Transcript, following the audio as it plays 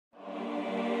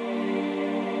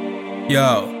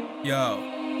Yo,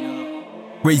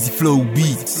 crazyflow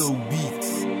beats.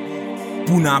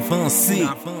 Pou'n Avanse,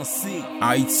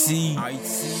 Haïti,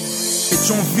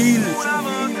 Pétionville,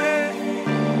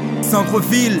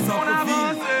 Centre-ville,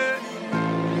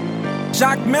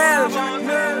 Jacques Mel,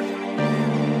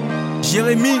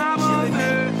 Jérémy,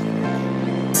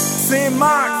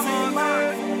 Saint-Marc,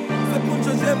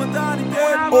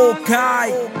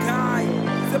 Okaï,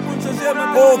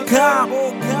 Oka,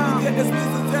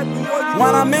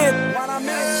 Wanamit.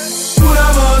 Pou'n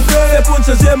Avanse, c'est pour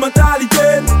changer mentalité.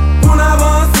 Pou'n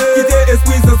Avanse, quitter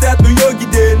esprit sans être nous yo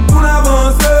guidé. Pou'n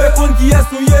Avanse, c'est pour qui est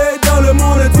souillé dans le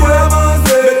monde entier. Pou'n Avanse,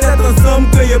 peut-être ensemble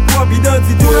que y'a propre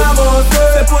identité. Pou'n Avanse,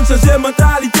 c'est pour changer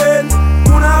mentalité.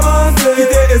 Pou'n Avanse,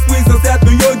 quitter esprit sans être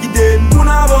nous yo guidé. Pou'n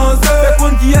Avanse, c'est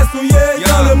pour qui est souillé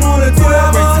dans le monde entier. Pou'n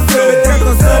Avanse, peut-être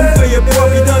ensemble que y'a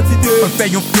propre identité. On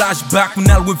fait un flashback, on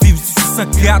a le revivre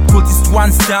 604. Cold histoire,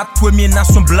 stade, première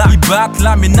nation black. Ils battent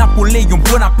là, mais Napoléon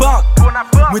Bonaparte.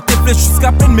 Moi t'es flèche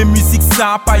jusqu'à peine, mes musiques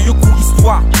ça a pas yo cours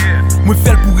histoire. Moi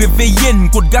fais pour réveiller, une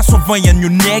côte garçon voyant yon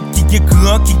nèg qui est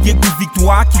grand, qui est goût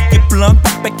victoire, qui est plein,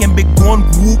 papek un bégon,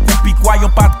 groupe, ou pis quoi yon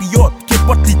patriote.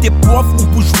 Qu'importe li t'es prof ou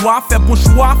bourgeois, fais bon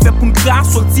choix, fais pour une classe,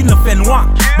 sorti l'en fait noir.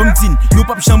 Bon m'dine, nous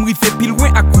pas chambre fait pile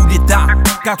loin à coup d'état.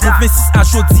 86 à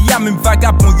Jodia, même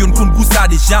vagabond yon compte goût ça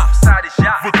déjà.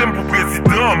 Votez pour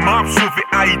président, m'a sauvé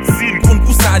Haïti. Compte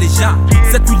goût ça déjà.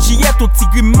 Cette juillet, ton petit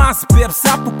grimace, perd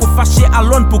ça pour qu'on fâche à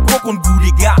l'on pour qu'on goût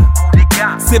les gars.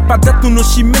 C'est pas d'être nos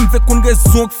chimèmes, fait qu'on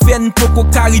raison que fait une poco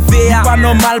caribé. Pas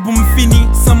normal pour me finir,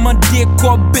 sans m'en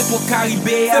décob, béto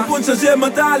caribé. C'est pour changer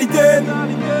mentalité.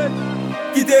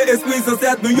 Quitter esprit sans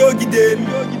être nous yo guidé.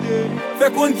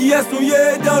 Fait qu'on qui est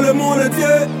souillé dans le monde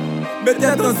entier.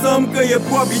 Peut-être ensemble que y'a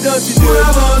propre identité. Pou'n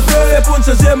Avanse, c'est pour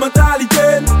changer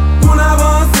mentalité. Pou'n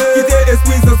Avanse, quitter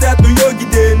esprit sans être nous yo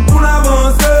guidé. Pou'n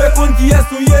Avanse, fait qu'on qui est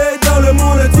souillé dans le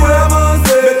monde entier. Pou'n Avanse,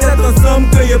 peut-être ensemble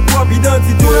que y'a propre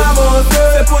identité. Pou'n Avanse,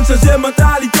 c'est pour changer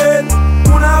mentalité.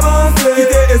 Pou'n Avanse,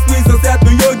 quitter esprit sans être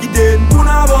nous yo guidé. Pou'n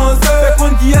Avanse, fait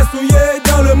qu'on qui est souillé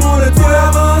dans le monde entier. Pou'n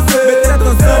Avanse, peut-être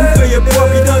ensemble que y'a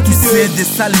propre identité. C'est des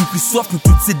salines qui s'offrent, nous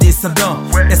tous ses descendants.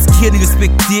 Est-ce qu'il y a de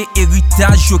respecter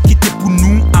héritage yo quitté pour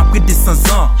nous après des 100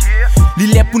 ans?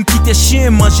 L'île est pour nous quitter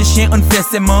chien, manger chien, on fait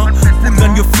ses mains. Pour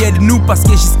rendre yo fiers de nous parce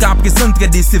que jusqu'à présent très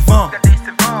décevant.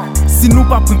 Si nous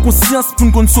pas prendre conscience pour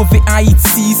nous sauver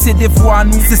Haïti, c'est des voix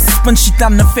nous. C'est suspend chita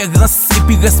n'a fait grâce et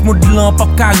puis reste modelant pas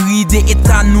carré des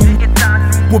états nous.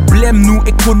 Problème nous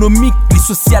économique, les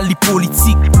social, les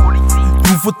politiques.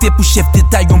 Nous voter pour chef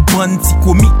d'état yon bon petit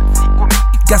comique.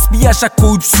 Gaspillage à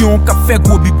corruption, qu'a fait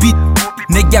gros bibit.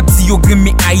 Nèg ap di yo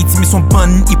grimé Haïti mais son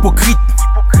bon hypocrite.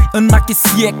 Un marqué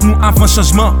siècle nous avant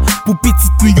changement. Pour petit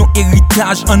nous yon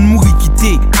héritage, un mourir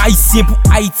quitté. Haïtien pour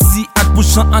Haïti, ak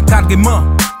prochain encadrement.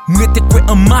 M'rete quoi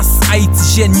en masse,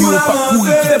 Haïti génie pas pour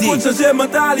quitter. Pour changer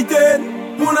mentalité.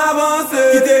 Pou'n Avanse,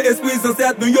 quitter esprit sans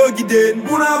être nous yo guidé.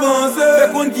 Pou'n Avanse,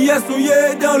 fait qu'on qui est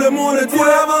souillé dans le monde entier. Pou'n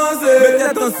Avanse,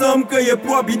 peut-être ensemble que y'a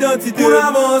propre identité. Pou'n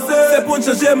Avanse, c'est pour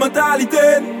changer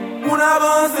mentalité. Pou'n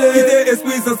Avanse, quitter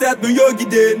esprit sans être nous yo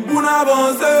guidé. Pou'n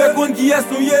Avanse, fait qu'on qui est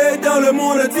souillé dans le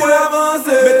monde entier. Pou'n Avanse,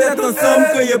 peut-être ensemble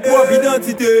que y'a propre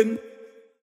identité.